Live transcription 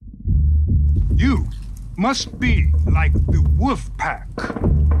You must be like the wolf pack,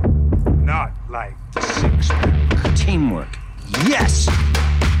 not like the six pack. Teamwork. Yes!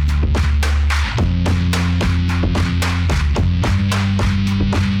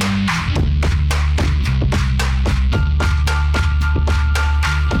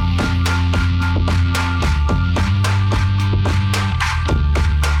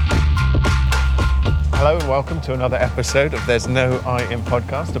 Hello and welcome to another episode of There's No I in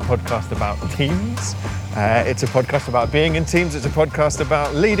Podcast, a podcast about teams. It's a podcast about being in teams. It's a podcast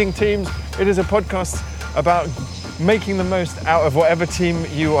about leading teams. It is a podcast about making the most out of whatever team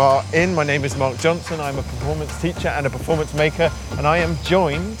you are in. My name is Mark Johnson. I'm a performance teacher and a performance maker, and I am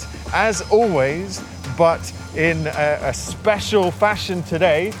joined, as always, but in a special fashion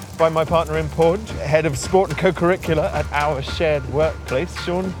today, by my partner in Porge, head of sport and co-curricular at our shared workplace,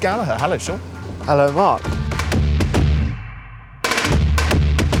 Sean Gallagher. Hello, Sean. Hello, Mark.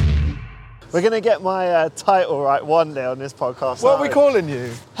 We're going to get my title right one day on this podcast. What are we calling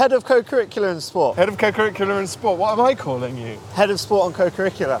you? Head of Co-Curricular and Sport. Head of co-curricular and sport. What am I calling you? Head of Sport and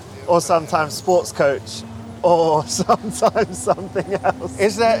Co-Curricular. Or sometimes sports coach. Or sometimes something else.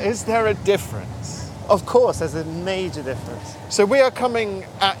 Is there a difference? Of course, there's a major difference. So we are coming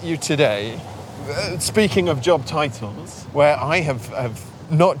at you today, speaking of job titles, where I have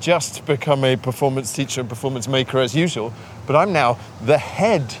not just become a performance teacher and performance maker as usual, but I'm now the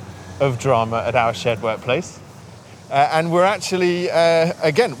head of drama at our shared workplace. And we're actually,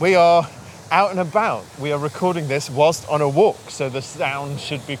 again, we are out and about. We are recording this whilst on a walk, so the sound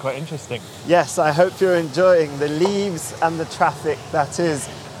should be quite interesting. Yes, I hope you're enjoying the leaves and the traffic that is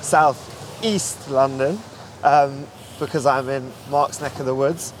south-east London, because I'm in Mark's neck of the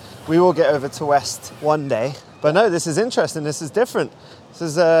woods. We will get over to West one day. But no, this is interesting, this is different. This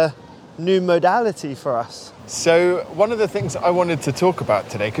is a new modality for us. So one of the things I wanted to talk about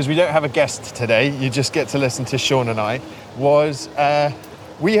today, because we don't have a guest today, you just get to listen to Sean and I, was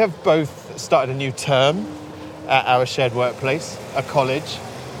we have both started a new term at our shared workplace, a college,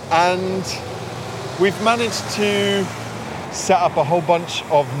 and we've managed to set up a whole bunch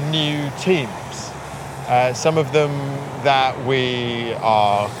of new teams. Some of them that we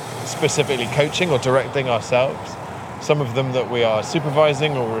are specifically coaching or directing ourselves. Some of them that we are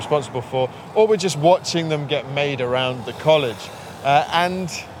supervising or responsible for, or we're just watching them get made around the college. And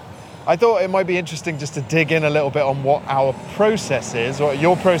I thought it might be interesting just to dig in a little bit on what our process is, what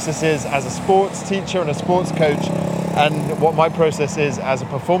your process is as a sports teacher and a sports coach, and what my process is as a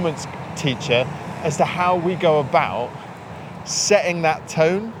performance teacher, as to how we go about setting that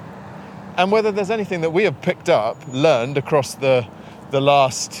tone, and whether there's anything that we have picked up, learned across the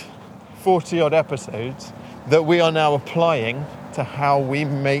last 40 odd episodes, that we are now applying to how we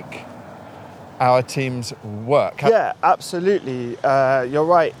make our teams work. Yeah, absolutely. You're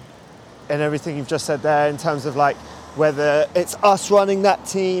right in everything you've just said there in terms of like whether it's us running that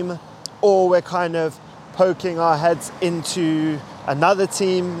team or we're kind of poking our heads into another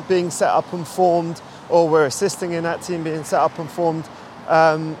team being set up and formed, or we're assisting in that team being set up and formed.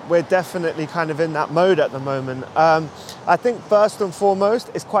 We're definitely kind of in that mode at the moment. I think first and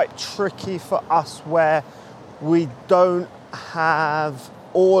foremost, it's quite tricky for us where we don't have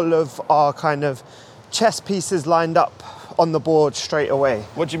all of our kind of chess pieces lined up on the board straight away.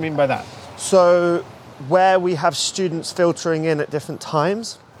 What do you mean by that? So where we have students filtering in at different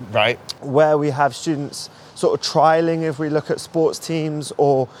times, right? Where we have students sort of trialing if we look at sports teams,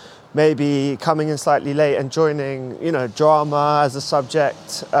 or maybe coming in slightly late and joining, drama as a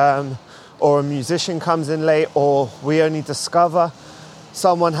subject, or a musician comes in late, or we only discover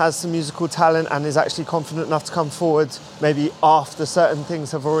someone has some musical talent and is actually confident enough to come forward maybe after certain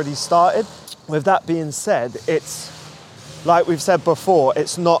things have already started. With that being said, it's like we've said before,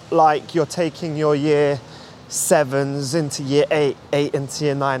 it's not like you're taking your year 7s into year 8 into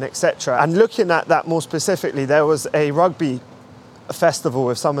year 9, etc. And looking at that more specifically, there was a rugby festival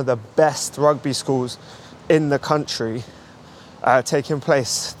with some of the best rugby schools in the country taking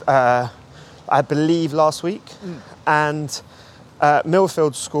place, I believe, last week. And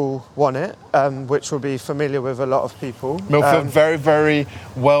Millfield School won it, which will be familiar with a lot of people. Millfield, very, very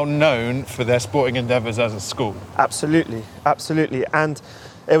well known for their sporting endeavours as a school. Absolutely. And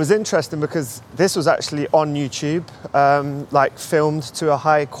it was interesting because this was actually on YouTube, filmed to a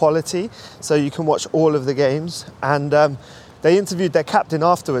high quality, so you can watch all of the games. And they interviewed their captain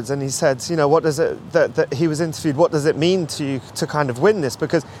afterwards, and he said, what does it, that he was interviewed, what does it mean to you to kind of win this?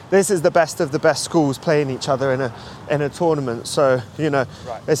 Because this is the best of the best schools playing each other in a tournament. So,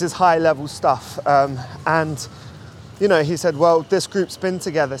 right. This is high level stuff. And he said, well, this group's been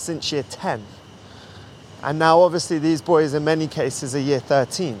together since year 10. And now obviously these boys in many cases are year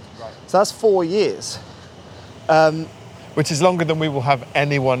 13. Right. So that's 4 years. Which is longer than we will have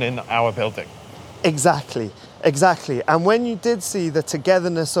anyone in our building. Exactly. And when you did see the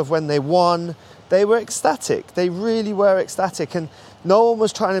togetherness of when they won, they were ecstatic. They really were ecstatic. And no one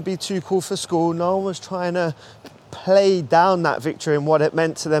was trying to be too cool for school. No one was trying to play down that victory and what it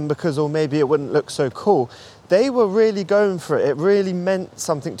meant to them because, or maybe it wouldn't look so cool. They were really going for it. It really meant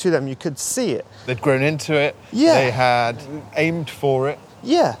something to them. You could see it. They'd grown into it. Yeah. They had aimed for it.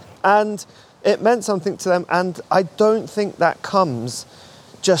 Yeah. And it meant something to them. And I don't think that comes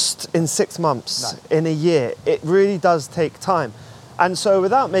just in 6 months, in a year. It really does take time. And so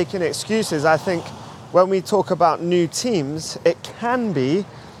without making excuses, I think when we talk about new teams, it can be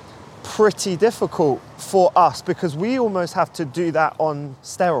pretty difficult for us because we almost have to do that on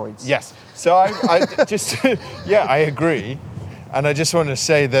steroids. Yes. So I just, yeah, I agree. And I just want to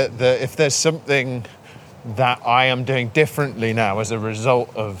say that if there's something that I am doing differently now as a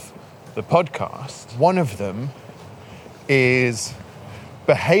result of the podcast, one of them is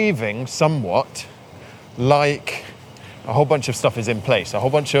behaving somewhat like a whole bunch of stuff is in place. A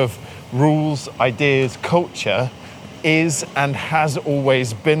whole bunch of rules, ideas, culture is and has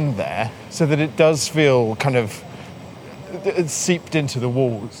always been there so that it does feel kind of seeped into the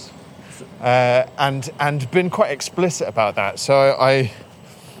walls and been quite explicit about that. So I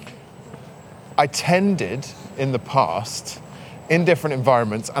tended in the past in different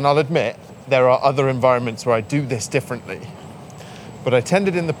environments, and I'll admit there are other environments where I do this differently, but I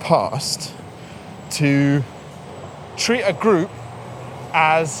tended in the past to treat a group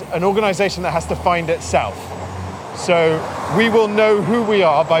as an organisation that has to find itself. So we will know who we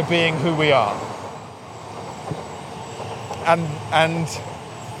are by being who we are. And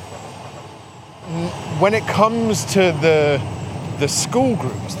when it comes to the school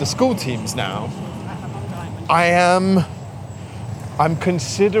groups, the school teams now, I'm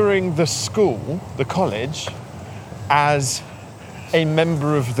considering the school, the college, as a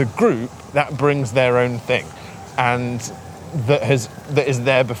member of the group that brings their own thing and that is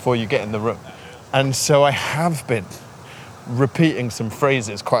there before you get in the room. And so I have been repeating some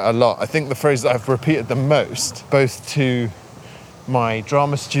phrases quite a lot. I think the phrase that I've repeated the most, both to my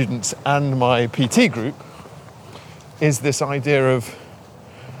drama students and my PT group, is this idea of,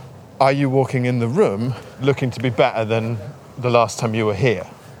 are you walking in the room looking to be better than the last time you were here?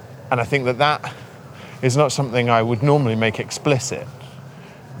 And I think that is not something I would normally make explicit,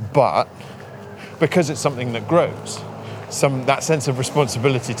 but because it's something that grows, that sense of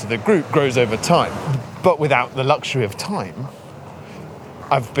responsibility to the group grows over time. But without the luxury of time,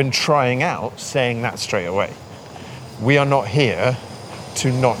 I've been trying out saying that straight away. We are not here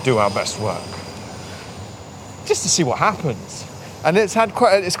to not do our best work, just to see what happens. And it's had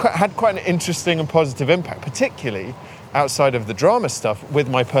quite an interesting and positive impact, particularly outside of the drama stuff with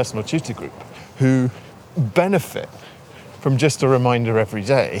my personal tutor group, who benefit from just a reminder every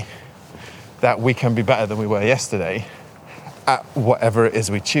day that we can be better than we were yesterday at whatever it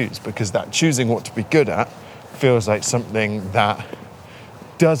is we choose, because that choosing what to be good at feels like something that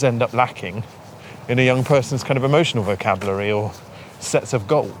does end up lacking in a young person's kind of emotional vocabulary or sets of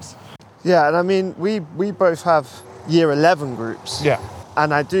goals. Yeah, and I mean, we both have year 11 groups. Yeah.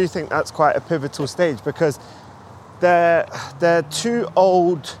 And I do think that's quite a pivotal stage because they're too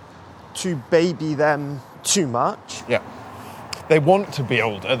old to baby them too much. Yeah. They want to be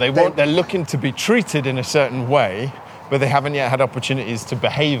older. They're looking to be treated in a certain way, but they haven't yet had opportunities to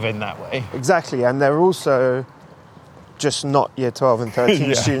behave in that way. Exactly, and they're also just not year 12 and 13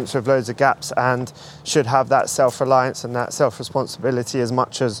 Yeah. students with loads of gaps and should have that self-reliance and that self-responsibility as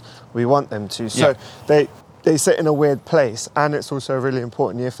much as we want them to. So they sit in a weird place, and it's also a really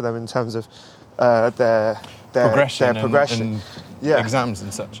important year for them in terms of their progression. And exams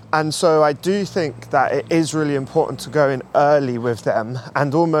and such. And so I do think that it is really important to go in early with them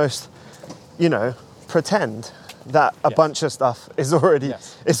and almost, pretend that a bunch of stuff is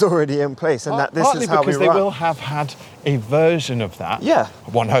already in place and that this Partly is how we because run. they will have had a version of that, Yeah.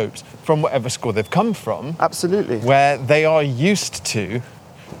 one hopes, from whatever school they've come from, Absolutely. where they are used to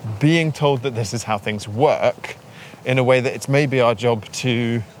being told that this is how things work in a way that it's maybe our job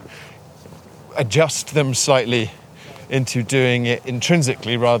to adjust them slightly into doing it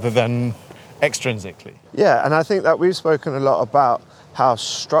intrinsically rather than extrinsically. Yeah, and I think that we've spoken a lot about how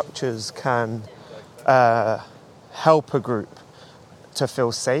structures can help a group to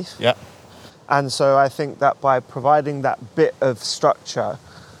feel safe. Yeah. And so I think that by providing that bit of structure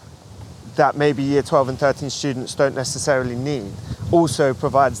that maybe year 12 and 13 students don't necessarily need, also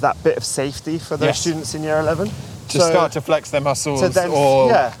provides that bit of safety for those Yes. students in year 11. start to flex their muscles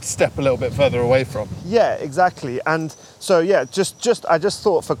step a little bit further away from. Yeah, exactly. And so, I just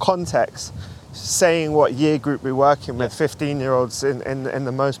thought for context, saying what year group we're working with, 15-year-olds in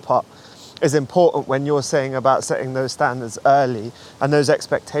the most part, is important when you're saying about setting those standards early and those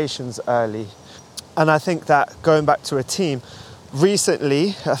expectations early. And I think that going back to a team, recently,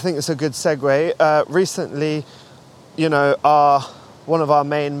 I think it's a good segue, recently, one of our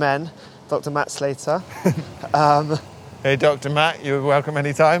main men, Dr. Matt Slater. Hey, Dr. Matt, you're welcome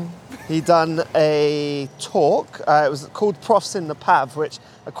anytime. He done a talk. It was called Profs in the Pav, which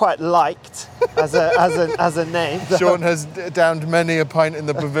I quite liked as a name. Sean has downed many a pint in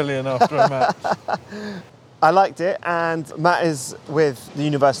the pavilion after a match. I liked it, and Matt is with the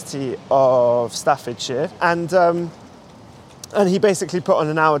University of Staffordshire, and he basically put on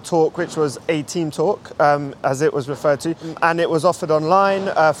an hour talk, which was a team talk, as it was referred to, and it was offered online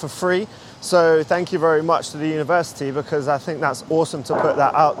for free. So thank you very much to the university, because I think that's awesome to put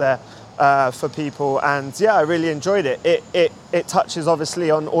that out there for people. And yeah, I really enjoyed it. It touches obviously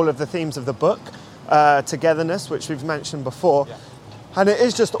on all of the themes of the book, togetherness, which we've mentioned before. Yeah. And it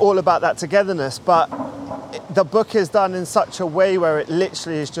is just all about that togetherness, but the book is done in such a way where it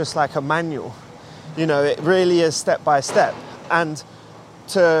literally is just like a manual. It really is step by step. And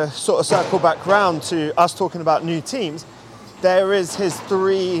to sort of circle back round to us talking about new teams, there is his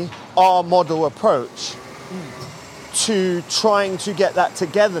 3R model approach to trying to get that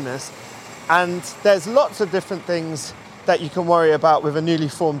togetherness. And there's lots of different things that you can worry about with a newly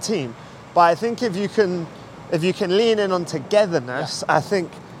formed team. But I think if you can lean in on togetherness, I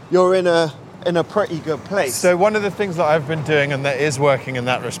think you're in a pretty good place. So one of the things that I've been doing and that is working in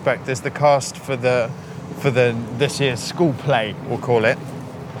that respect is the cast for this year's school play, we'll call it,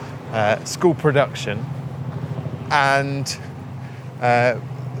 school production. And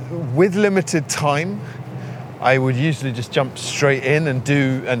with limited time, I would usually just jump straight in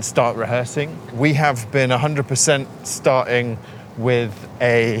and start rehearsing. We have been 100% starting with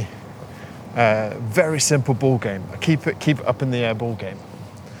a very simple ball game, a keep it up in the air ball game.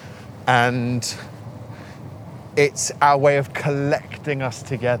 And it's our way of collecting us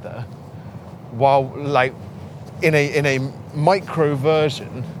together while, like, in a micro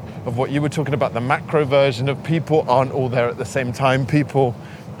version of what you were talking about, the macro version of people aren't all there at the same time. People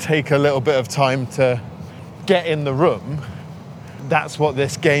take a little bit of time to get in the room. That's what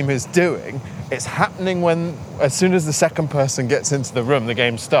this game is doing. It's happening as soon as the second person gets into the room, the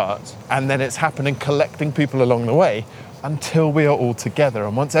game starts, and then it's happening, collecting people along the way until we are all together.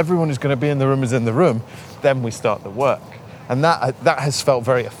 And once everyone who's going to be in the room is in the room, then we start the work. And that has felt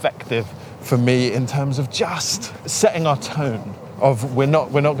very effective for me in terms of just setting our tone of we're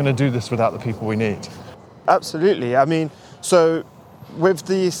not going to do this without the people we need. Absolutely. I mean, so with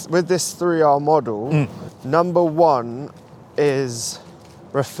this 3R model, number one is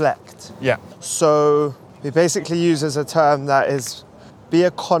reflect. Yeah. So we basically use as a term that is be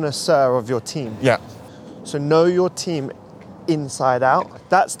a connoisseur of your team. Yeah. So know your team inside out.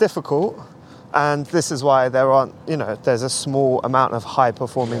 That's difficult. And this is why there's a small amount of high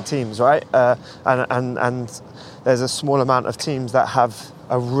performing teams, right? And there's a small amount of teams that have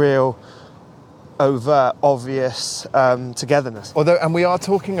a real overt, obvious togetherness. And we are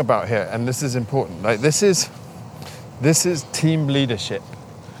talking about here, and this is important, like this is team leadership.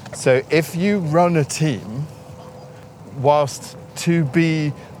 So if you run a team, whilst to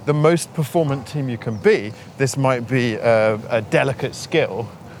be the most performant team you can be, this might be a delicate skill.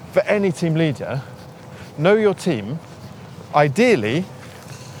 For any team leader, know your team, ideally,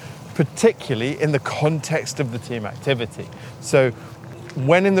 particularly in the context of the team activity. So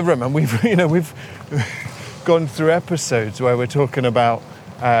when in the room, and we've gone through episodes where we're talking about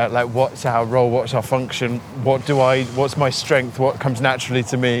like what's our role, what's our function, what's my strength, what comes naturally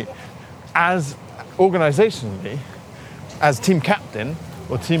to me. As organizationally, as team captain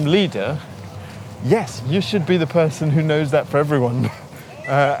or team leader, yes, you should be the person who knows that for everyone.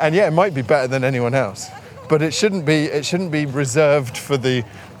 And yeah, it might be better than anyone else, but it shouldn't be reserved for the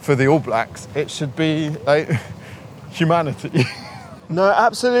All Blacks. It should be like humanity. No,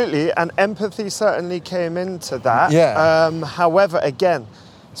 absolutely, and empathy certainly came into that. Yeah. However, again,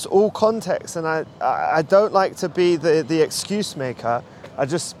 it's all context, and I don't like to be the excuse maker.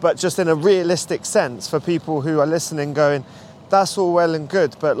 But just in a realistic sense for people who are listening, going, that's all well and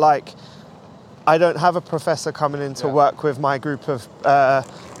good, but like, I don't have a professor coming in to work with my group of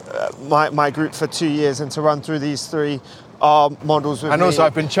my group for 2 years and to run through these 3R models with me. And also,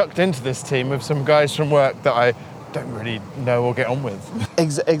 I've been chucked into this team with some guys from work that I don't really know or get on with.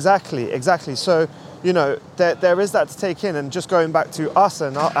 Exactly. So, there is that to take in. And just going back to us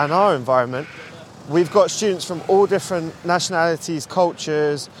and our environment, we've got students from all different nationalities,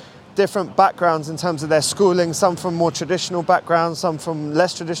 cultures, different backgrounds in terms of their schooling, some from more traditional backgrounds, some from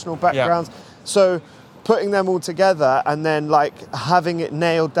less traditional backgrounds. Yeah. So putting them all together and then like having it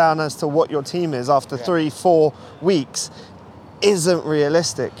nailed down as to what your team is after 3-4 weeks isn't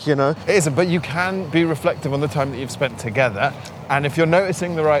realistic, you know? It isn't, but you can be reflective on the time that you've spent together. And if you're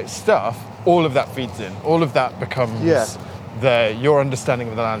noticing the right stuff, all of that feeds in. All of that becomes your understanding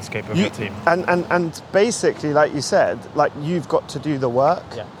of the landscape of your team. And basically, like you said, like you've got to do the work.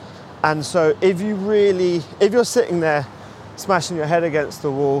 Yeah. And so if you're sitting there smashing your head against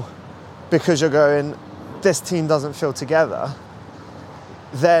the wall because you're going, this team doesn't feel together,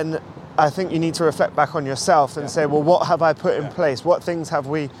 then I think you need to reflect back on yourself and say, well, what have I put in place? What things have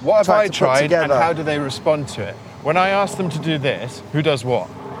we tried to put together? And how do they respond to it? When I ask them to do this, who does what?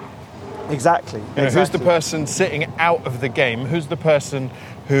 Exactly. You know, who's the person sitting out of the game? Who's the person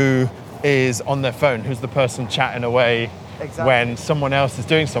who is on their phone? Who's the person chatting away when someone else is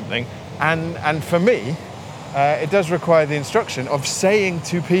doing something? And for me, it does require the instruction of saying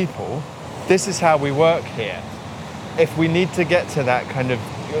to people, this is how we work here. If we need to get to that kind of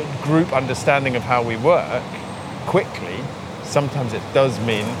group understanding of how we work quickly, sometimes it does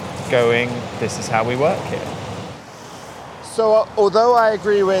mean going, this is how we work here. So although I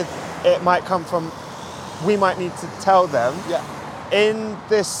agree with it might come from, we might need to tell them, in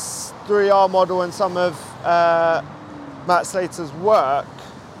this 3R model and some of Matt Slater's work,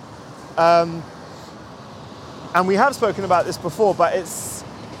 and we have spoken about this before, but it's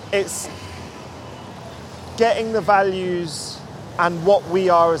getting the values and what we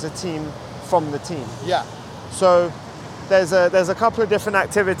are as a team from the team. Yeah. So there's a couple of different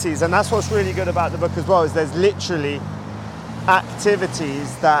activities, and that's what's really good about the book as well, is there's literally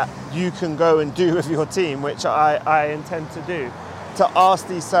activities that you can go and do with your team, which I intend to do, to ask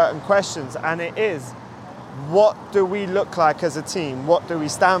these certain questions. And it is, what do we look like as a team? What do we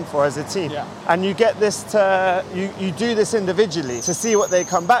stand for as a team? Yeah. And you get this you do this individually to see what they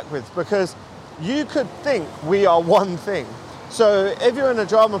come back with, because you could think we are one thing. So if you're in a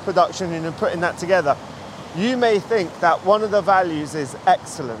drama production and you're putting that together, you may think that one of the values is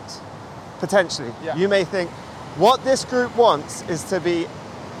excellence, potentially. Yeah. You may think, what this group wants is to be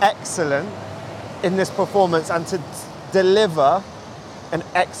excellent in this performance and to deliver an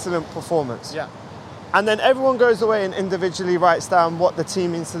excellent performance. Yeah. And then everyone goes away and individually writes down what the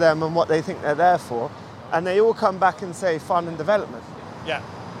team means to them and what they think they're there for. And they all come back and say fun and development. Yeah.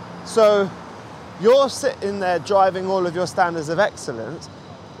 So you're sitting there driving all of your standards of excellence.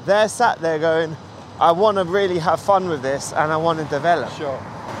 They're sat there going, I want to really have fun with this and I want to develop. Sure.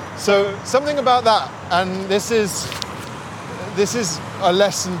 So something about that, and this is a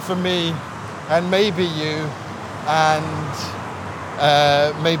lesson for me and maybe you and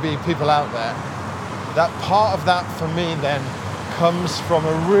maybe people out there, that part of that for me then comes from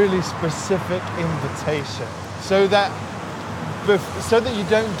a really specific invitation, so that you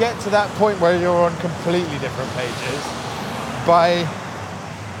don't get to that point where you're on completely different pages,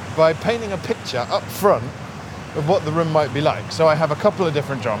 by painting a picture up front of what the room might be like. So I have a couple of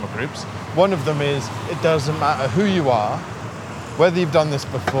different drama groups. One of them is, it doesn't matter who you are, whether you've done this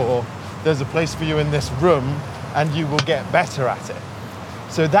before, there's a place for you in this room and you will get better at it.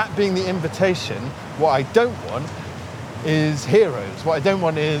 So that being the invitation, what I don't want is heroes. What I don't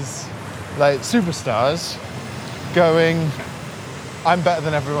want is like superstars going, I'm better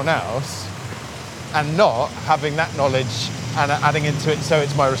than everyone else, and not having that knowledge and adding into it, so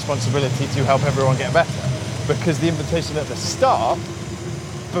it's my responsibility to help everyone get better. Because the invitation at the start,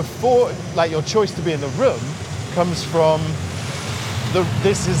 before, like your choice to be in the room, comes from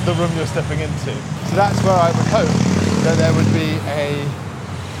this is the room you're stepping into. So that's where I would hope that there would be a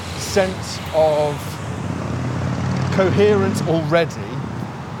sense of coherence already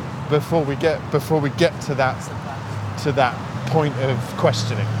before we get to that point of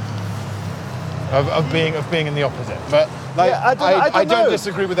questioning, of being in the opposite. But like, I don't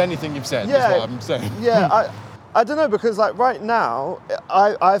disagree with anything you've said. Yeah, is what I'm saying. Yeah, I don't know, because like right now,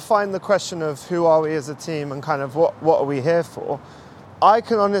 I find the question of who are we as a team and kind of what are we here for, I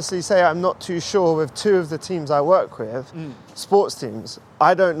can honestly say I'm not too sure with two of the teams I work with, sports teams.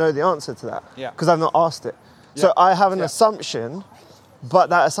 I don't know the answer to that because I've not asked it. Yeah. So I have an assumption,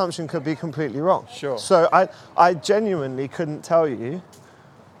 but that assumption could be completely wrong. Sure. So I genuinely couldn't tell you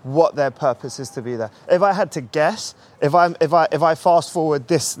what their purpose is to be there. If I had to guess, if I fast forward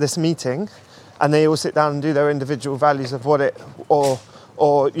this meeting, and they all sit down and do their individual values of what it or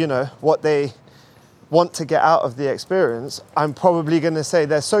you know what they want to get out of the experience, I'm probably going to say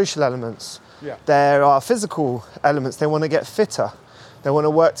there's social elements. Yeah. There are physical elements. They want to get fitter. They want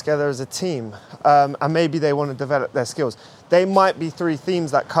to work together as a team, and maybe they want to develop their skills. They might be 3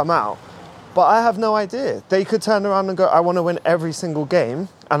 themes that come out, but I have no idea. They could turn around and go, I want to win every single game,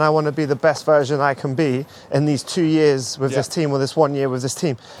 and I want to be the best version I can be in these 2 years with this team, or this 1 year with this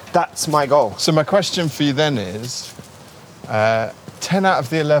team. That's my goal. So my question for you then is, 10 out of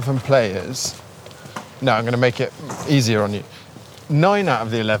the 11 players, no, I'm going to make it easier on you. 9 out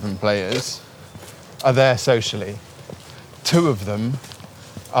of the 11 players are there socially. 2 of them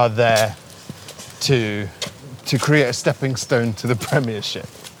are there to create a stepping stone to the Premiership.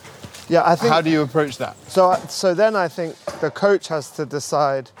 Yeah, I think. How do you approach that? So then I think the coach has to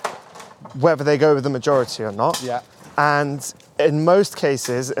decide whether they go with the majority or not. Yeah. And in most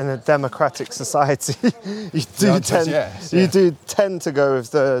cases, in a democratic society, you do tend to go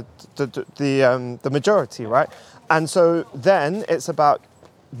with the majority, right? And so then it's about,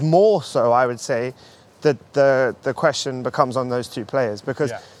 more so, I would say, that the question becomes on those 2 players,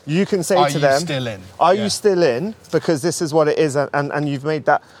 because you can say to them, are you still in? Because this is what it is, and you've made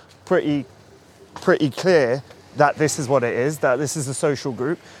that pretty clear that this is what it is, that this is a social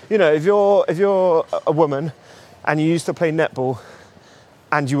group. You know, if you're a woman and you used to play netball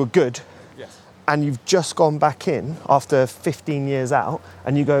and you were good, and you've just gone back in after 15 years out,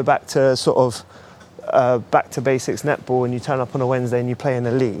 and you go back to sort of back to basics netball, and you turn up on a Wednesday and you play in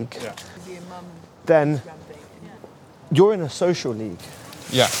a league, then you're in a social league.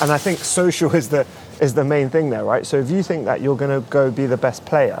 Yeah. And I think social is the main thing there, right? So if you think that you're going to go be the best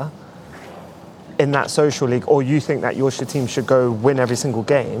player in that social league, or you think that your team should go win every single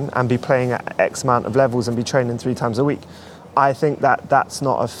game and be playing at X amount of levels and be training 3 times a week, I think that that's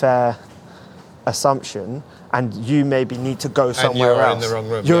not a fair assumption, and you maybe need to go somewhere else. And you're in the wrong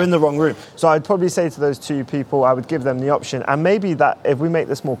room. You're in the wrong room. So I'd probably say to those 2 people, I would give them the option, and maybe that if we make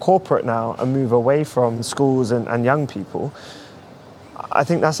this more corporate now and move away from schools and young people, I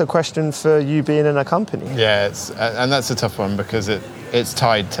think that's a question for you being in a company. Yeah, and that's a tough one, because it's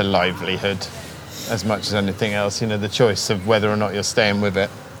tied to livelihood as much as anything else. You know, the choice of whether or not you're staying with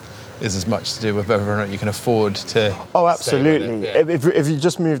it is as much to do with whether or not you can afford to. Oh, absolutely. Stay with it. Yeah. If you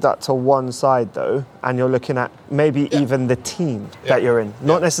just move that to one side, though, and you're looking at maybe even the team that you're in,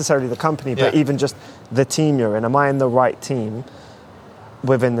 not necessarily the company, but even just the team you're in. Am I in the right team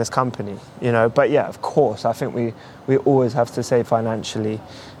within this company? You know, but yeah, of course, I think we always have to say financially,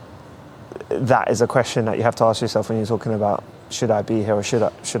 that is a question that you have to ask yourself when you're talking about, should I be here or should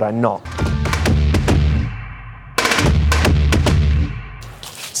I not?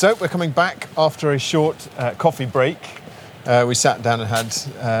 So we're coming back after a short coffee break. We sat down and had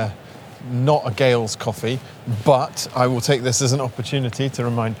not a Gales coffee, but I will take this as an opportunity to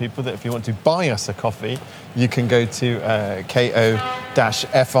remind people that if you want to buy us a coffee, you can go to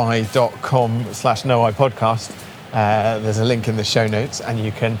ko-fi.com/noipodcast. There's a link in the show notes, and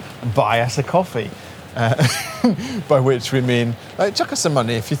you can buy us a coffee. By which we mean, chuck us some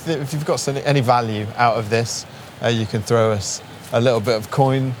money. If you've got any value out of this, you can throw us a little bit of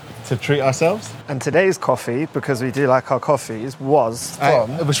coin to treat ourselves. And today's coffee, because we do like our coffees, was from...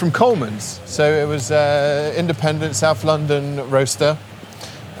 It was from Coleman's. So it was independent South London roaster,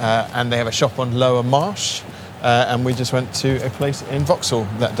 and they have a shop on Lower Marsh, and we just went to a place in Vauxhall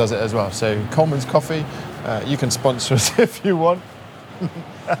that does it as well. So Coleman's Coffee, you can sponsor us if you want.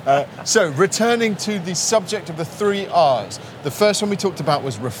 So returning to the subject of the 3 R's, the first one we talked about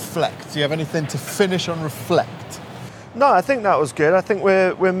was reflect. Do you have anything to finish on reflect? No, I think that was good. I think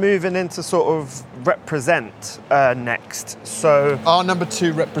we're moving into sort of represent next. So our number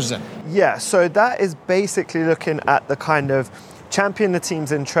 2, represent. Yeah, so that is basically looking at the kind of champion the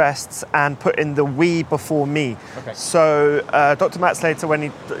team's interests and putting the we before me. Okay. So Dr. Matt Slater, when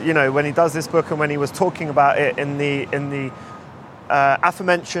he does this book and when he was talking about it in the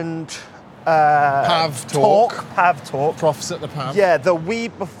aforementioned PAV talk. Profs at the PAV. Yeah, the we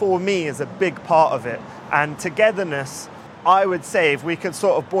before me is a big part of it. And togetherness, I would say, if we could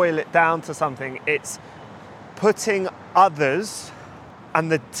sort of boil it down to something, it's putting others and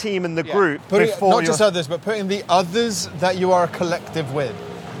the team and the group before not just others, but putting the others that you are a collective with.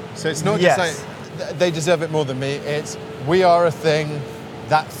 So it's not just like they deserve it more than me. It's we are a thing.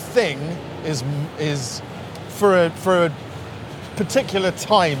 That thing is for a particular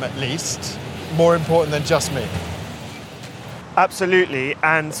time at least more important than just me. Absolutely,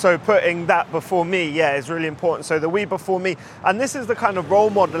 and so putting that before me, is really important. So the we before me, and this is the kind of role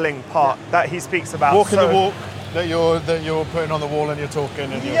modelling part that he speaks about. Walking the walk that you're putting on the wall and you're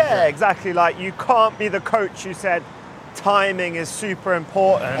talking. And exactly. Like you can't be the coach who said, timing is super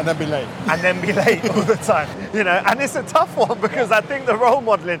important. And then be late. And then be late all the time, you know. And it's a tough one because I think the role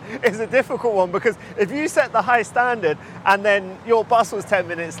modeling is a difficult one, because if you set the high standard and then your bus was 10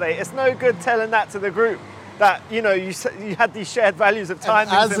 minutes late, it's no good telling that to the group that, you know, you had these shared values of time.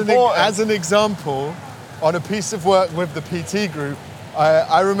 As an example, on a piece of work with the PT group,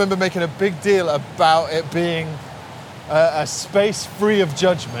 I remember making a big deal about it being a space free of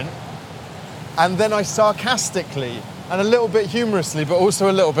judgment, and then I sarcastically and a little bit humorously, but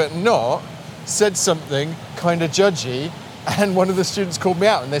also a little bit not, said something kind of judgy, and one of the students called me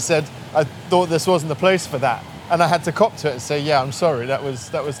out and they said, I thought this wasn't the place for that. And I had to cop to it and say, yeah, I'm sorry, that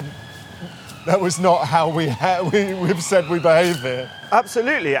was not how we've said we behave here.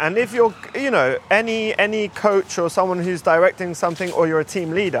 Absolutely. And if you're, you know, any coach or someone who's directing something, or you're a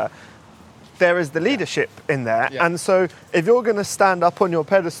team leader, there is the leadership in there. Yeah. And so if you're going to stand up on your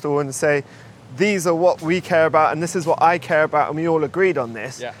pedestal and say, these are what we care about and this is what I care about and we all agreed on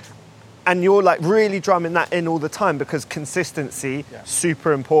this, yeah. And you're like really drumming that in all the time, because consistency,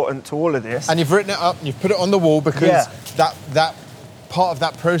 super important to all of this. And you've written it up and you've put it on the wall, because that part of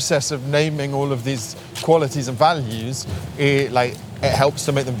that process of naming all of these qualities and values, it helps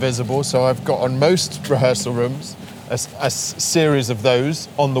to make them visible. So I've got on most rehearsal rooms a series of those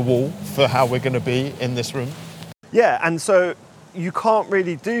on the wall for how we're going to be in this room. Yeah, and so you can't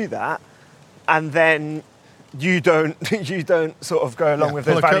really do that and then you don't sort of go along with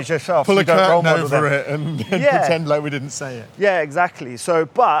those values yourself. Pull a curtain over them. it and then pretend like we didn't say it. Yeah, exactly. So,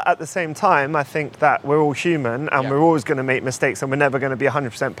 but at the same time, I think that we're all human and we're always going to make mistakes and we're never going to be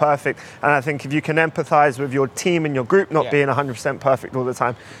 100% perfect. And I think if you can empathise with your team and your group not being 100% perfect all the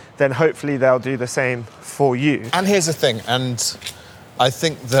time, then hopefully they'll do the same for you. And here's the thing, and I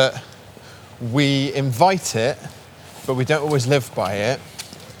think that we invite it, but we don't always live by it.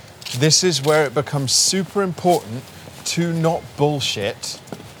 This is where it becomes super important to not bullshit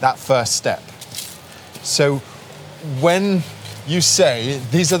that first step. So when you say,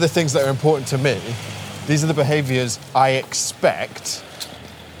 these are the things that are important to me, these are the behaviours I expect,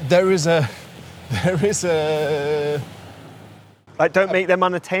 there is a like, don't make them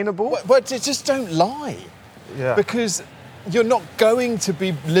unattainable? But just don't lie. Yeah. Because you're not going to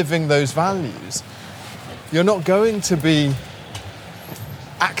be living those values. You're not going to be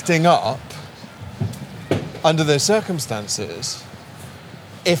acting up under those circumstances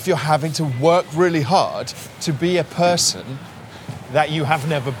if you're having to work really hard to be a person that you have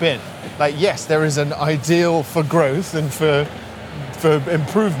never been. Like, yes, there is an ideal for growth and for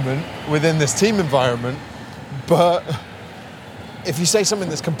improvement within this team environment, but if you say something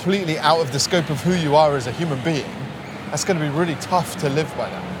that's completely out of the scope of who you are as a human being, that's going to be really tough to live by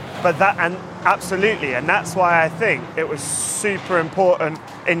that. But absolutely, and that's why I think it was super important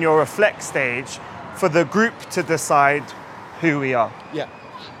in your reflect stage for the group to decide who we are. Yeah.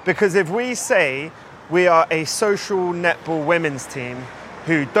 Because if we say we are a social netball women's team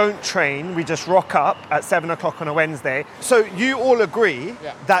who don't train, we just rock up at 7 o'clock on a Wednesday. So you all agree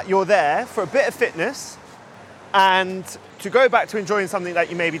that you're there for a bit of fitness and to go back to enjoying something that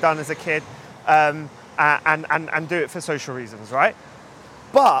you maybe done as a kid, and do it for social reasons, right?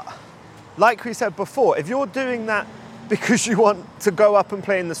 But, like we said before, if you're doing that because you want to go up and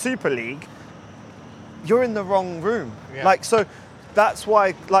play in the Super League, you're in the wrong room. Yeah. So that's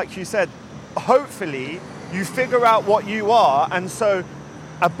why, like you said, hopefully you figure out what you are, and so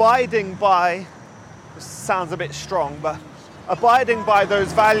abiding by, this sounds a bit strong, but abiding by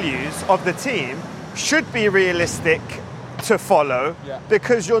those values of the team should be realistic to follow,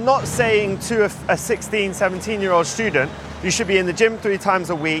 because you're not saying to a 16, 17-year-old student, you should be in the gym 3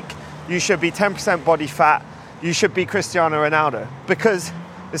 times a week, you should be 10% body fat, you should be Cristiano Ronaldo, because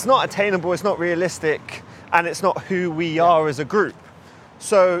it's not attainable, it's not realistic, and it's not who we are as a group.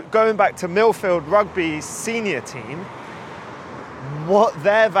 So going back to Millfield Rugby's senior team, what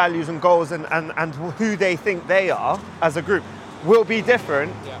their values and goals and who they think they are as a group will be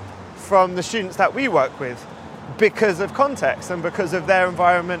different from the students that we work with, because of context and because of their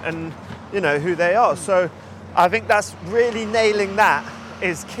environment and, you know, who they are. So I think that's really nailing that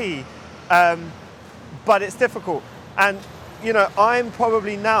is key, but it's difficult. And, you know, I'm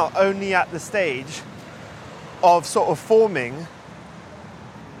probably now only at the stage of sort of forming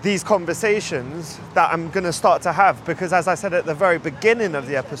these conversations that I'm going to start to have, because as I said at the very beginning of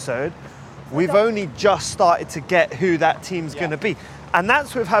the episode, we've only just started to get who that team's going to be. And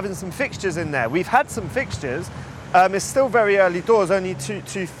that's with having some fixtures in there. We've had some fixtures. It's still very early doors, only two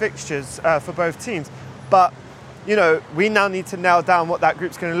fixtures for both teams. But, you know, we now need to nail down what that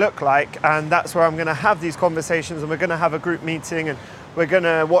group's going to look like. And that's where I'm going to have these conversations, and we're going to have a group meeting, and we're going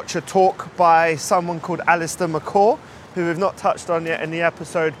to watch a talk by someone called Alistair McCaw, who we've not touched on yet in the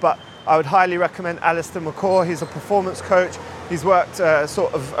episode, but I would highly recommend Alistair McCaw. He's a performance coach. He's worked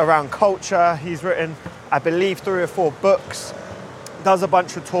sort of around culture. He's written, I believe, 3 or 4 books, does a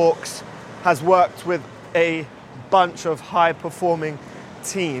bunch of talks, has worked with a bunch of high-performing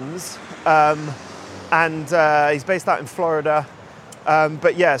teams, and he's based out in Florida.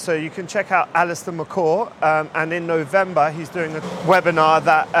 But yeah, so you can check out Alistair McCaw, and in November he's doing a webinar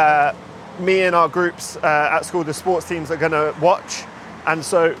that me and our groups at school, the sports teams, are going to watch, and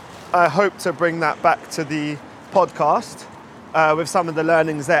so I hope to bring that back to the podcast with some of the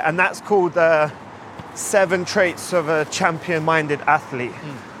learnings there, and that's called 7 Traits of a Champion-Minded Athlete.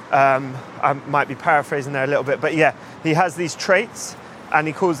 I might be paraphrasing there a little bit, but yeah, he has these traits and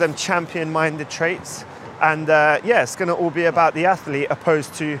he calls them champion-minded traits. And yeah, it's going to all be about the athlete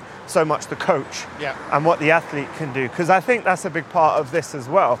opposed to so much the coach and what the athlete can do. Because I think that's a big part of this as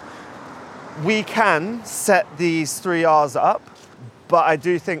well. We can set these 3 R's up, but I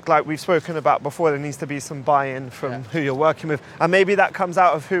do think, like we've spoken about before, there needs to be some buy-in from who you're working with. And maybe that comes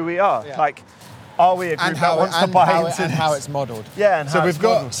out of who we are. Yeah. Like, are we a group that wants to buy into this? And how it's modelled. Yeah, and how it's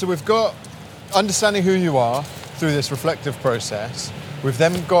modelled. So we've got understanding who you are through this reflective process. We've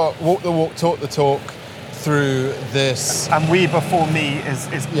then got walk the walk, talk the talk through this. And we before me is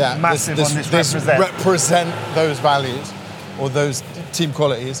massive on this represent. Represent those values or those team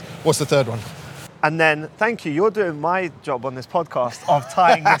qualities. What's the third one? And then, thank you, you're doing my job on this podcast of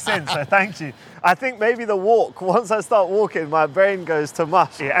tying this in, so thank you. I think maybe the walk, once I start walking, my brain goes to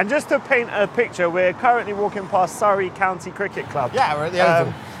mush. And just to paint a picture, we're currently walking past Surrey County Cricket Club. Yeah, we're at the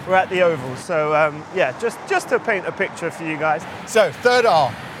Oval. We're at the Oval, so yeah, just to paint a picture for you guys. So, third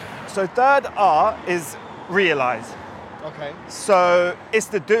R. So third R is realise. Okay. So it's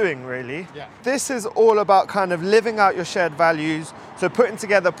the doing, really. Yeah. This is all about kind of living out your shared values. So putting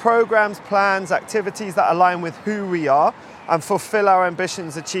together programs, plans, activities that align with who we are and fulfill our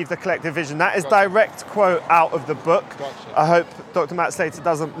ambitions, achieve the collective vision. That is direct quote out of the book. Gotcha. I hope Dr. Matt Slater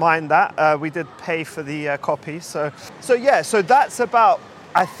doesn't mind that. We did pay for the copy. So that's about,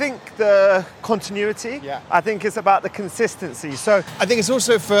 I think, the continuity. Yeah. I think it's about the consistency. So I think it's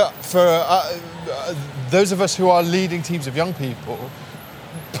also for those of us who are leading teams of young people,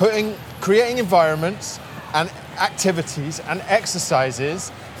 creating environments and activities and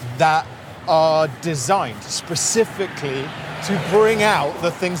exercises that are designed specifically to bring out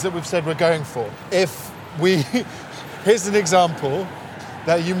the things that we've said we're going for. Here's an example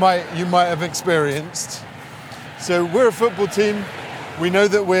that you might have experienced. So we're a football team. We know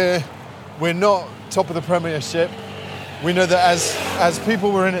that we're not top of the Premiership. We know that as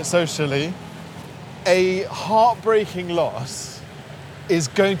people we're in it socially, a heartbreaking loss is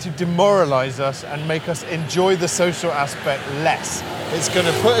going to demoralise us and make us enjoy the social aspect less. It's going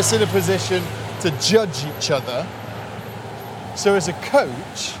to put us in a position to judge each other. So as a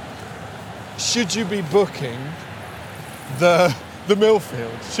coach, should you be booking the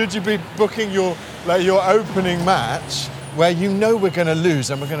Millfield? Should you be booking your opening match where you know we're going to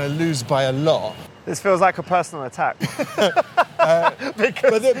lose and we're going to lose by a lot? This feels like a personal attack. But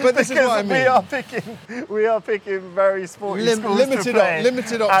this is what I mean. We are picking very sporty schools limited to play,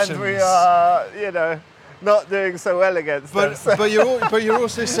 limited options, and we are, not doing so well against them. But you're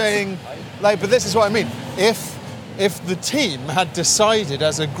also saying, but this is what I mean. If the team had decided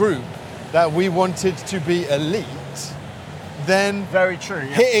as a group that we wanted to be elite, then very true.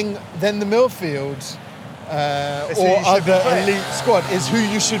 Yeah. Then the Millfield or other elite squad is who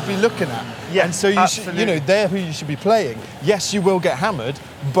you should be looking at. Yeah, and so they're who you should be playing. Yes, you will get hammered,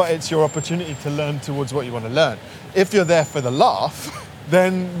 but it's your opportunity to learn towards what you want to learn. If you're there for the laugh,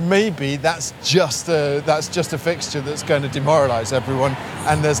 then maybe that's just a fixture that's going to demoralise everyone,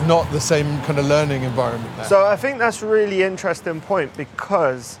 and there's not the same kind of learning environment there. So I think that's a really interesting point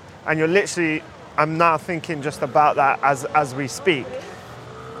because, and I'm now thinking just about that as we speak.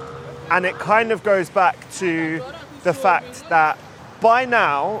 And it kind of goes back to the fact that by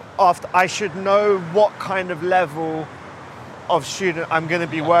now, I should know what kind of level of student I'm going to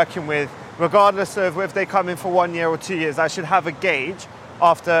be working with, regardless of if they come in for 1 year or 2 years. I should have a gauge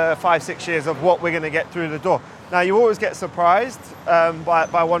after 5-6 years of what we're going to get through the door. Now, you always get surprised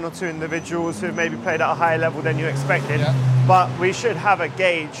by 1 or 2 individuals who maybe played at a higher level than you expected, but we should have a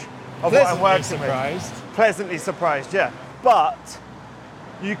gauge of what I'm working with. Pleasantly surprised, yeah. But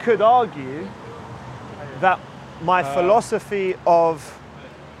you could argue that my philosophy of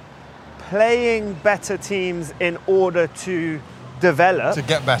playing better teams in order to develop, to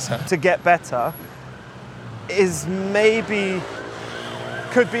get better, is maybe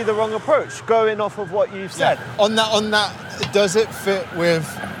could be the wrong approach, going off of what you've said. On that, does it fit with?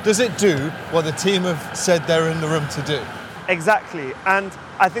 Does it do what the team have said they're in the room to do? Exactly, and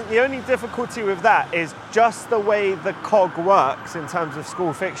I think the only difficulty with that is just the way the cog works in terms of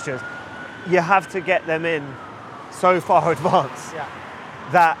school fixtures. You have to get them in so far advanced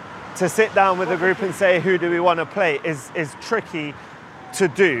that to sit down with a group and say who do we want to play is tricky to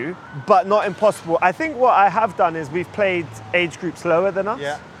do, but not impossible. I think what I have done is we've played age groups lower than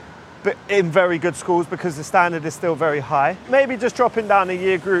us, but in very good schools because the standard is still very high. Maybe just dropping down a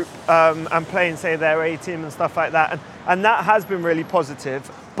year group and playing, say, their A team and stuff like that, and that has been really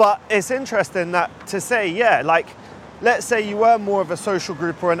positive. But it's interesting that to say, like, let's say you were more of a social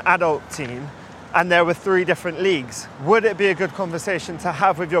group or an adult team, and there were 3 different leagues. Would it be a good conversation to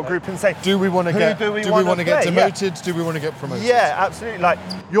have with your group and say, do we want to get demoted? Yeah. Do we want to get promoted? Yeah, absolutely. Like,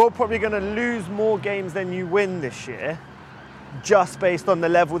 you're probably going to lose more games than you win this year, just based on the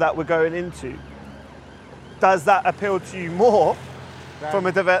level that we're going into. Does that appeal to you more from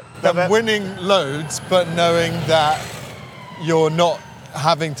a than winning loads, but knowing that you're not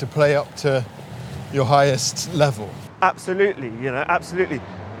having to play up to your highest level? Absolutely, absolutely.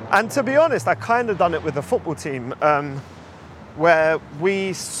 And to be honest, I kind of done it with the football team, where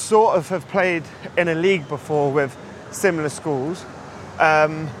we sort of have played in a league before with similar schools.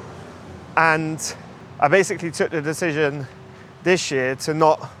 And I basically took the decision this year to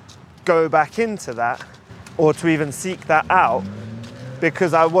not go back into that or to even seek that out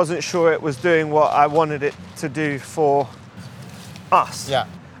because I wasn't sure it was doing what I wanted it to do for us. Yeah.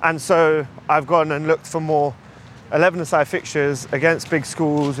 And so I've gone and looked for more 11-a-side fixtures against big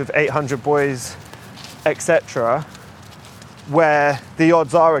schools with 800 boys, etc., where the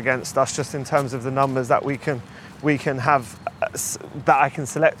odds are against us just in terms of the numbers that we can have, that I can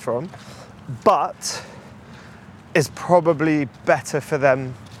select from. But it's probably better for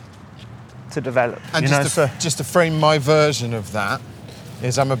them to develop. And just to frame my version of that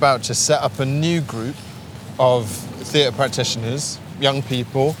is I'm about to set up a new group of theatre practitioners, young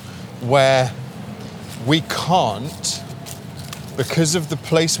people, where we can't, because of the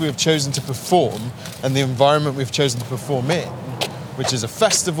place we have chosen to perform and the environment we've chosen to perform in, which is a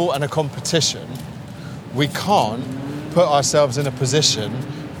festival and a competition, we can't put ourselves in a position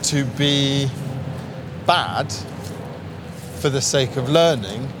to be bad for the sake of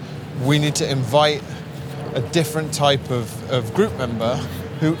learning. We need to invite a different type of group member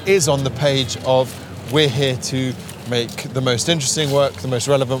who is on the page of we're here to make the most interesting work, the most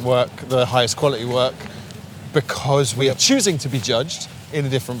relevant work, the highest quality work, because we are choosing to be judged in a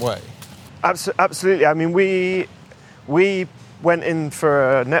different way. Absolutely. I mean, we went in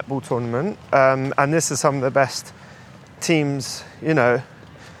for a netball tournament, and this is some of the best teams, in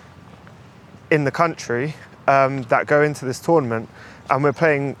the country that go into this tournament, and we're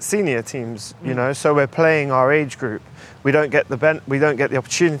playing senior teams, so we're playing our age group. We don't get the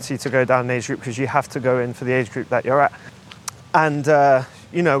opportunity to go down an age group because you have to go in for the age group that you're at. And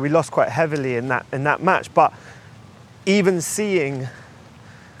we lost quite heavily in that match. But even seeing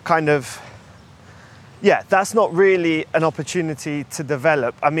that's not really an opportunity to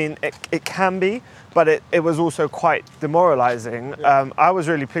develop. I mean, it can be, but it was also quite demoralising. I was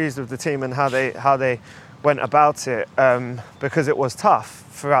really pleased with the team and how they went about it because it was tough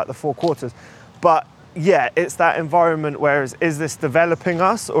throughout the 4 quarters. But yeah, it's that environment where is this developing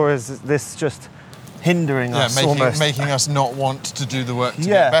us or is this just hindering us almost? Making us not want to do the work to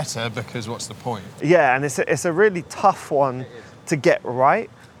get better, because what's the point? Yeah, and it's a really tough one to get right.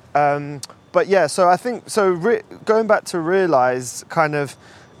 But yeah, so I think, going back to realise it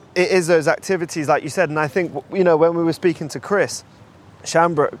is those activities, like you said, and I think, when we were speaking to Chris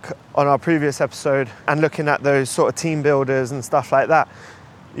Shambrook on our previous episode and looking at those sort of team builders and stuff like that,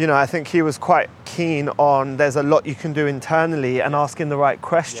 I think he was quite keen on there's a lot you can do internally and asking the right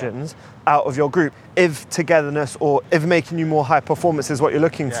questions out of your group. If togetherness or if making you more high performance is what you're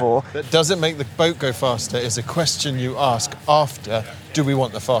looking for. But does it make the boat go faster is a question you ask after, do we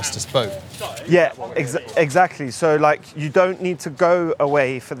want the fastest boat? Yeah, exactly. So you don't need to go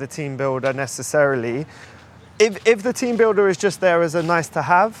away for the team builder necessarily. If the team builder is just there as a nice to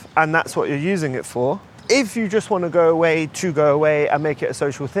have and that's what you're using it for, if you just want to go away and make it a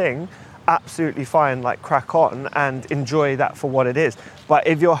social thing, absolutely fine, crack on and enjoy that for what it is. But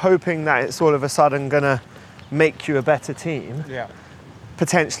if you're hoping that it's all of a sudden going to make you a better team,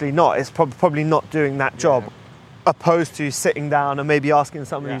 potentially not. It's probably not doing that job, opposed to sitting down and maybe asking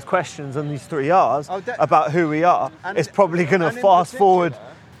some of these questions on these 3 R's about who we are. It's probably going to fast forward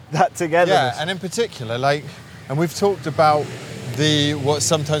that together. Yeah, and in particular, and we've talked about what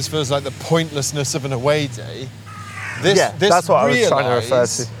sometimes feels like the pointlessness of an away day. This that's what I was trying to refer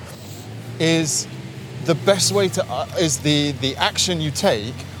to. Is the best way to is the action you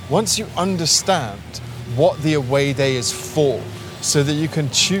take once you understand what the away day is for, so that you can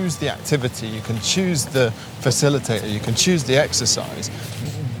choose the activity, you can choose the facilitator, you can choose the exercise.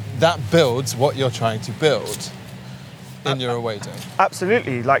 That builds what you're trying to build in your away day.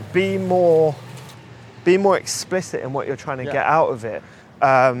 Absolutely, like be more explicit in what you're trying to get out of it,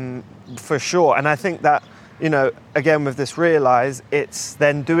 for sure. And I think that, you know, again with this Realise, it's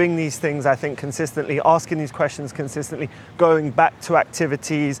then doing these things, I think, consistently, asking these questions consistently, going back to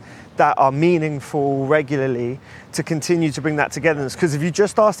activities that are meaningful regularly to continue to bring that togetherness. Because if you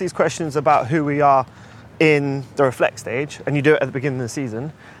just ask these questions about who we are in the reflect stage, and you do it at the beginning of the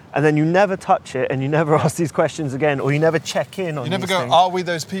season, and then you never touch it, and you never ask these questions again, or you never check in on. You never these go, things. are we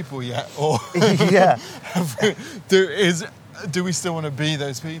those people yet? Or Yeah, do we still want to be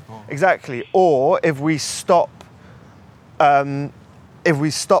those people? exactly. Or if we stop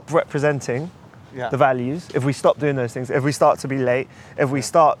representing the values, if we stop doing those things, if we start to be late, if we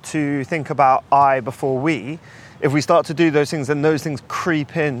start to think about I before we, if we start to do those things, and those things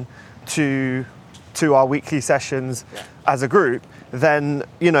creep in to our weekly sessions as a group, then,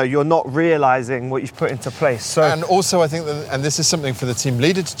 you know, you're not realizing what you've put into place. So, and also I think that, and this is something for the team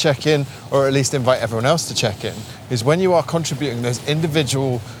leader to check in, or at least invite everyone else to check in, is when you are contributing those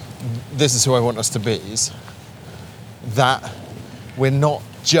individual, this is who I want us to be's, that we're not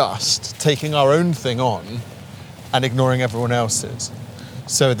just taking our own thing on and ignoring everyone else's.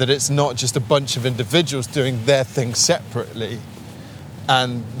 So that it's not just a bunch of individuals doing their thing separately,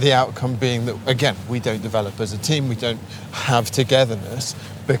 and the outcome being that, again, we don't develop as a team, we don't have togetherness,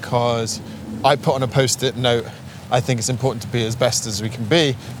 because I put on a post-it note, I think it's important to be as best as we can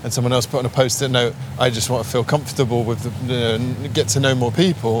be, and someone else put on a post-it note, I just want to feel comfortable with get to know more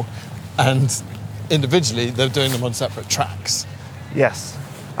people, and individually they're doing them on separate tracks. yes,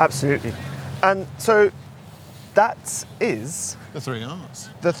 absolutely. And so that is The 3 R's.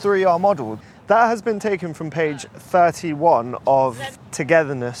 the 3R model. That has been taken from page 31 of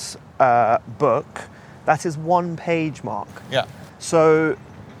Togetherness book. That is 1 page, Mark. Yeah. So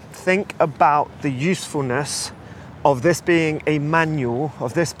think about the usefulness of this being a manual,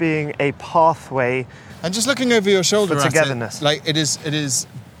 of this being a pathway. And just looking over your shoulder For at togetherness. it, like it is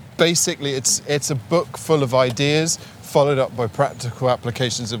basically it's a book full of ideas followed up by practical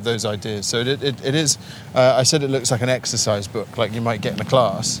applications of those ideas. So it is, I said it looks like an exercise book, like you might get in a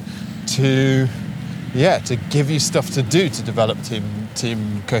class, to give you stuff to do to develop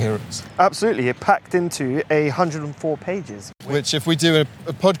team coherence. Absolutely, it packed into 104 pages. Which, if we do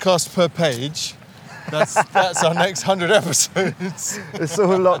a podcast per page, that's our next 100 episodes. It's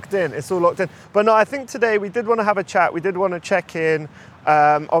all locked in. It's all locked in. But no, I think today we did want to have a chat. We did want to check in.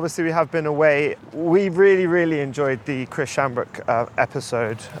 Obviously, we have been away. We really, really enjoyed the Chris Shambrook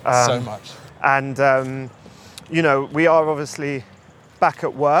episode. So much. And, you know, we are obviously back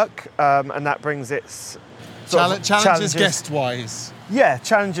at work, and that brings its Challenges guest-wise. Yeah,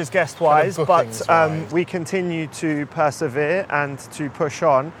 challenges guest-wise, Kind of but bookings-wise. we continue to persevere and to push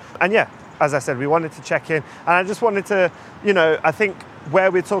on. And yeah, as I said, we wanted to check in. And I just wanted to, you know, I think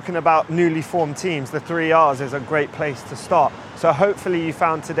where we're talking about newly formed teams, the 3 R's is a great place to start. So hopefully you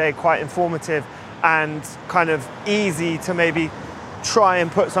found today quite informative and kind of easy to maybe try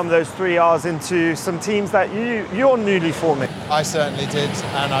and put some of those 3 R's into some teams that you're newly forming. I certainly did,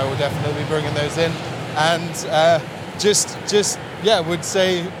 and I will definitely be bringing those in. And would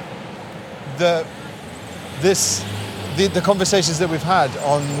say the conversations that we've had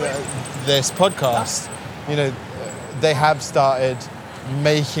on this podcast, you know, they have started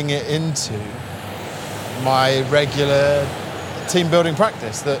making it into my regular team building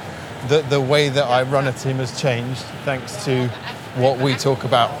practice. That the way that I run a team has changed thanks to what we talk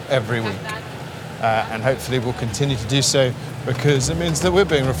about every week. And hopefully we'll continue to do so, because it means that we're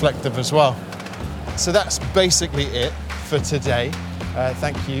being reflective as well. So that's basically it for today.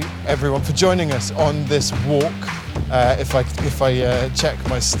 Thank you everyone for joining us on this walk. If I check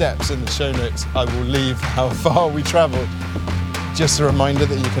my steps in the show notes, I will leave how far we travelled. Just a reminder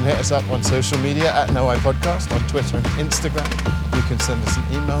that you can hit us up on social media at NoIPodcast on Twitter and Instagram. You can send us an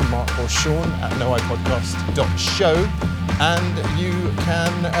email, Mark or Sean, at noipodcast.show. And you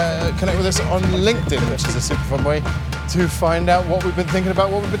can connect with us on LinkedIn, which is a super fun way to find out what we've been thinking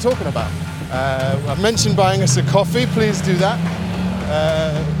about, what we've been talking about. I've mentioned buying us a coffee. Please do that.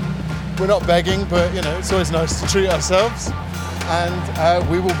 We're not begging, but you know, it's always nice to treat ourselves. And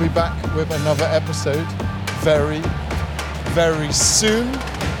we will be back with another episode very, very soon.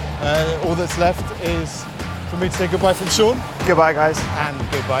 All that's left is for me to say goodbye from Sean. Goodbye, guys. And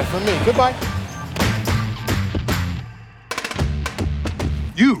goodbye from me. Goodbye.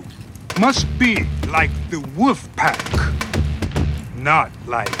 You must be like the wolf pack. Not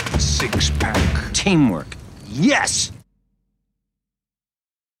like the six-pack. Teamwork. Yes!